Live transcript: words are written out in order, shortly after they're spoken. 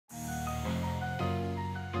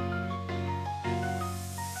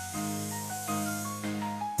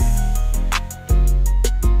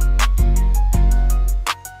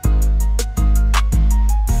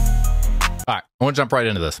I want to jump right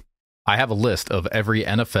into this. I have a list of every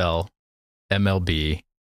NFL, MLB,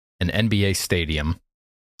 and NBA stadium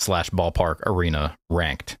 / ballpark arena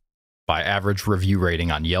ranked by average review rating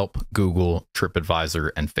on Yelp, Google, TripAdvisor,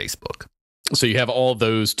 and Facebook. So you have all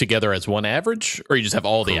those together as one average, or you just have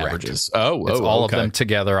all the Correct. averages? It's all of them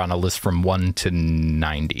together on a list from 1 to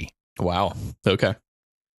 90. Wow. Okay.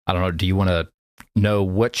 I don't know. Do you want to know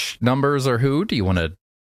which numbers are who? Do you want to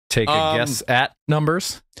take a guess at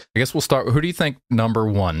numbers? I guess we'll start. Who do you think number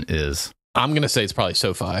 1 is? I'm going to say it's probably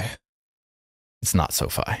SoFi. It's not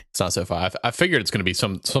SoFi. It's not SoFi. I figured it's going to be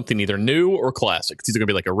something either new or classic. It's either going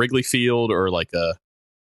to be like a Wrigley Field or like a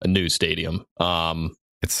new stadium.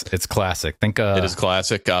 It's classic. Think it is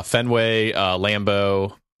classic. Fenway,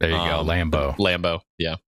 Lambeau. There you go, Lambeau. Lambeau.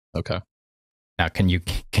 Yeah. Okay. Now, can you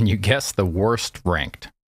guess the worst ranked?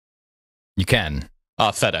 You can.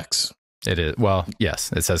 FedEx. It is. Well,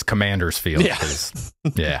 yes. It says Commanders Field. Yeah.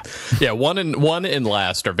 Yeah. Yeah. One and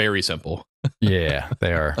last are very simple. Yeah,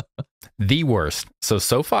 they are the worst. So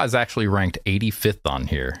SoFi is actually ranked 85th on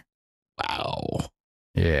here. Wow.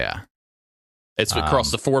 Yeah. It's across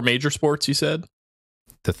the 4 major sports, you said?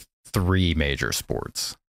 The 3 major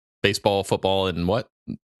sports. Baseball, football, and what?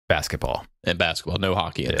 Basketball. And basketball. No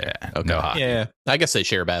hockey in there. Okay. No hockey. Yeah. I guess they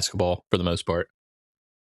share basketball for the most part.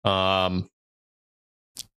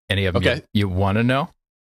 Any of them you want to know?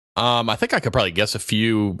 I think I could probably guess a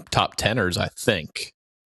few top 10ers, I think.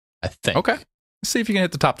 Okay. Let's see if you can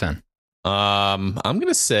hit the top 10. I'm going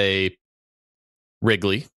to say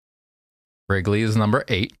Wrigley. Wrigley is number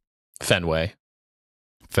 8.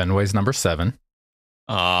 Fenway's number 7.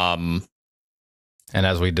 And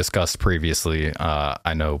as we discussed previously,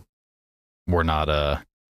 I know we're not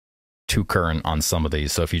too current on some of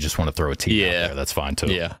these, so if you just want to throw a team out there, that's fine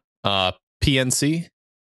too. Yeah. PNC?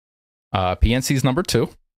 PNC's number 2.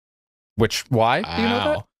 Why? Wow. Do you know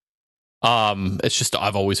that? It's just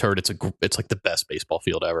I've always heard it's like the best baseball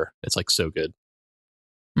field ever. It's like so good.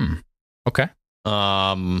 Okay.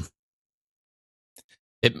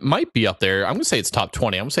 It might be up there. I'm gonna say it's top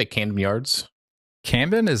 20. I'm gonna say Camden Yards.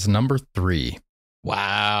 Camden is number 3.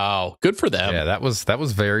 Wow, good for them. Yeah, that was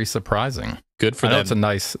very surprising. Good for them. It's a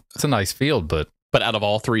nice field, but out of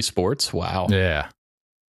all 3 sports, wow. Yeah,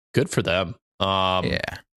 good for them. Yeah.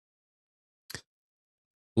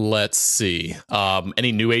 Let's see.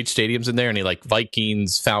 Any new age stadiums in there? Any like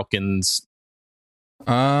Vikings, Falcons?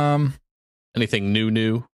 Anything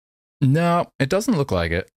new? No, it doesn't look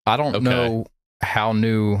like it. I don't know how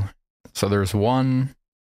new. So there's 1,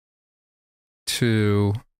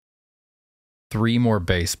 2, 3 more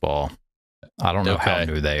baseball. I don't know how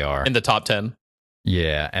new they are. In the top 10?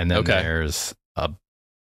 Yeah, and then there's a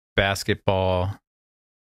basketball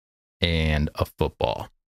and a football.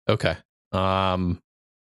 Okay.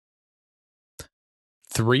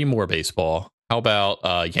 3 more baseball. How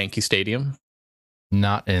about Yankee Stadium?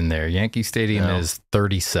 Not in there. Yankee Stadium is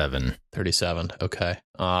 37. 37. Okay.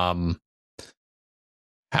 How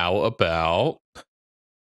about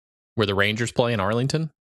where the Rangers play in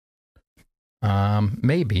Arlington?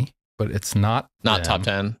 Maybe, but it's not top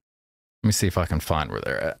 10. Let me see if I can find where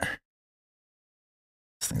they're at.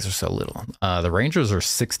 These things are so little. The Rangers are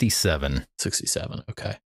 67. 67.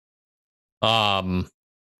 Okay.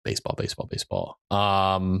 Baseball.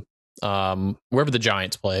 Wherever the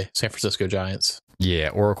Giants play, San Francisco Giants. Yeah,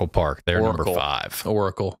 Oracle Park. They're number 5.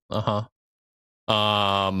 Oracle.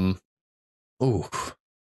 Oof.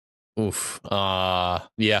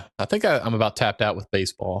 Yeah, I think I'm about tapped out with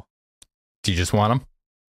baseball. Do you just want them?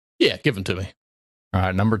 Yeah, give them to me. All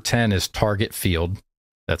right, number 10 is Target Field.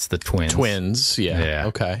 That's the Twins. Yeah.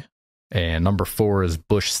 Okay. And number 4 is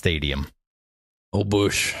Busch Stadium. Oh,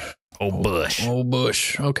 Busch.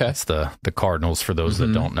 Okay. That's the Cardinals for those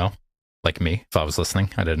that don't know. Like me, if I was listening,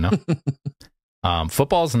 I didn't know.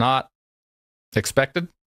 Football's not expected.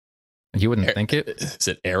 You wouldn't think it. Is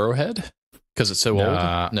it Arrowhead? Because it's so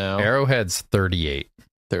old? No. Arrowhead's 38.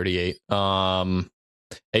 38.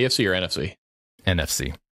 AFC or NFC?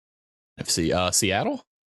 NFC. NFC. Seattle?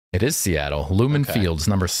 It is Seattle. Lumen Field's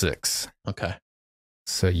number 6. Okay.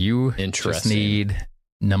 So you just need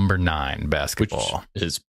number 9 basketball. Which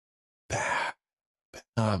is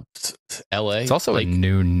LA. It's also a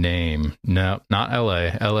new name. No, not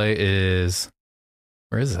LA. LA is...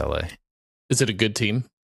 Where is LA? Is it a good team?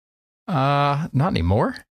 Not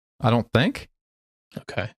anymore. I don't think.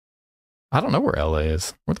 Okay. I don't know where LA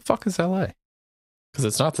is. Where the fuck is LA? Because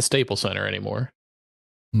it's not the Staples Center anymore.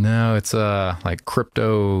 No, it's like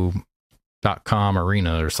crypto.com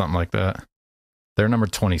arena or something like that. They're number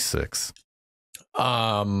 26.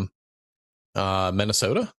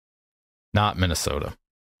 Minnesota? Not Minnesota.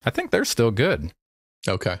 I think they're still good.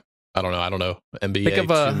 Okay. I don't know. NBA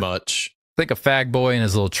too much. Think of Fag Boy and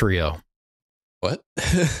his little trio. What?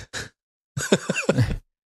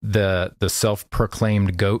 The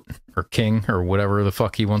self-proclaimed goat or king or whatever the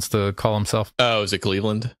fuck he wants to call himself. Oh, is it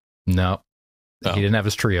Cleveland? No, he didn't have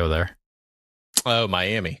his trio there. Oh,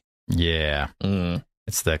 Miami. Yeah,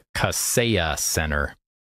 it's the Kaseya Center.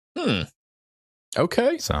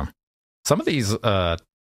 Okay. So some of these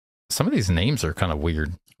names are kind of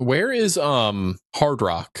weird. Where is Hard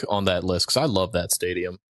Rock on that list? Because I love that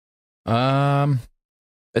stadium.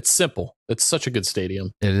 It's simple. It's such a good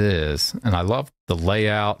stadium. It is, and I love the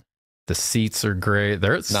layout. The seats are great.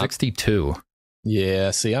 They're at 62.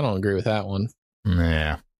 Yeah. See, I don't agree with that one.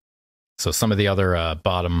 Yeah. So some of the other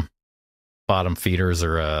bottom feeders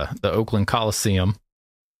are the Oakland Coliseum.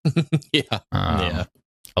 Yeah. Yeah.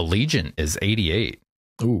 Allegiant is 88.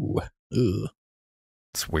 Ooh.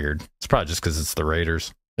 It's weird. It's probably just because it's the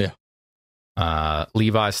Raiders. Yeah.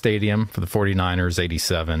 Levi Stadium for the 49ers,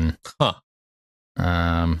 87. Huh.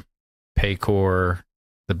 Paycor,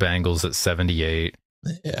 the Bengals at 78.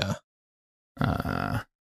 Yeah.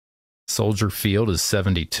 Soldier Field is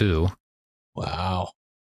 72. Wow.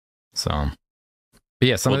 So, but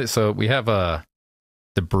yeah, so we have the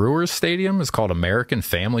Brewers Stadium is called American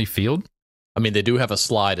Family Field. I mean, they do have a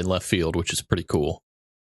slide in left field, which is pretty cool.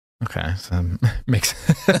 Okay, so makes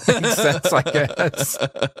sense, I guess.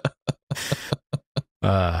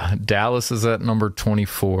 Dallas is at number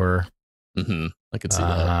 24. I could see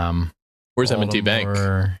that. Where's M&T Bank?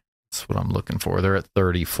 That's what I'm looking for. They're at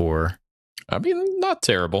 34. I mean, not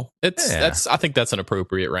terrible. I think that's an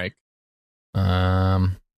appropriate rank. Yeah,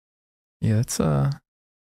 that's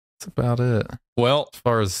about it. Well, as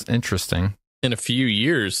far as interesting, in a few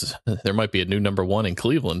years, there might be a new number one in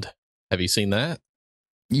Cleveland. Have you seen that?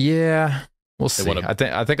 Yeah, we'll see.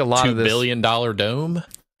 I think a lot of this $2 billion dome.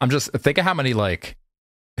 I'm just thinking how many 1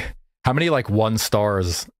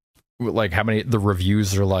 stars, like how many the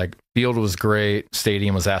reviews are like field was great,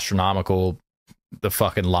 stadium was astronomical, the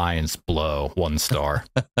fucking Lions blow 1 star.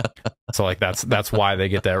 So like that's why they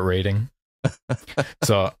get that rating.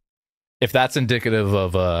 So if that's indicative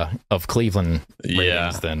of Cleveland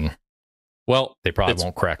ratings, then they probably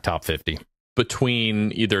won't crack top 50.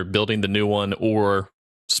 Between either building the new one or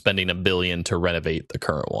spending $1 billion to renovate the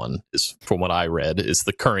current one is, from what I read, is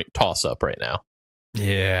the current toss up right now.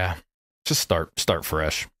 Yeah, just start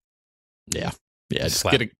fresh. Yeah, just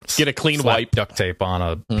get a clean wipe, duct tape on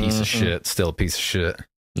a piece of shit, still a piece of shit.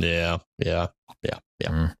 Yeah. I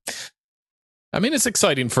mean, it's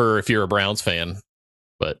exciting if you're a Browns fan,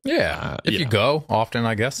 but if you go often,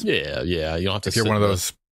 I guess. Yeah, you don't have to. If you're one of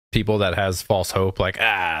those people that has false hope, like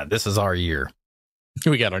this is our year.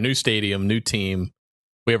 We got our new stadium, new team.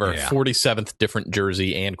 We have our 47th different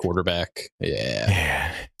jersey and quarterback.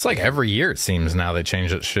 Yeah. It's like every year it seems now they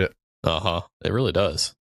change that shit. It really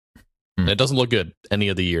does. And it doesn't look good any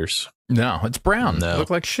of the years. No, it's brown. No. It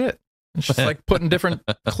look like shit. It's just like putting different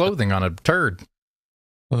clothing on a turd.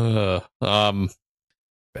 I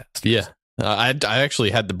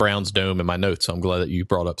actually had the Browns dome in my notes, so I'm glad that you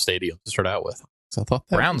brought up stadium to start out with. So I thought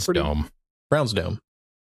that Browns dome. Browns dome.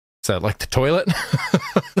 Is that like the toilet?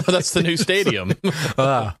 No, that's the new stadium.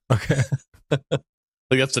 Okay. I think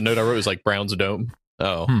that's the note I wrote. Was like Browns dome.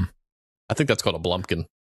 Oh, I think that's called a Blumpkin.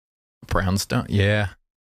 Browns dome. Yeah.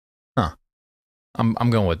 Huh.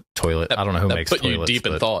 I'm going with toilet. I don't know who makes toilets. Put you deep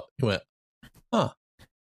in thought. You went,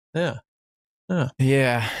 yeah.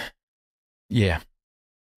 Yeah.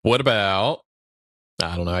 What about?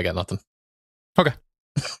 I don't know. I got nothing. Okay.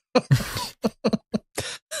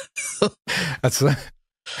 That's.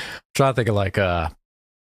 Trying to think of like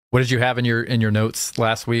what did you have in your notes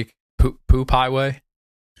last week? Poop Highway.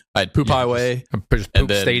 I had Poop Highway, Poop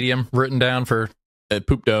Stadium written down for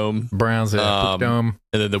Poop Dome. Browns. Poop Dome.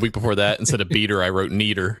 And then the week before that, instead of beater, I wrote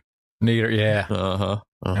neater. Neater, yeah. Uh-huh.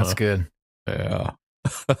 That's good. Yeah.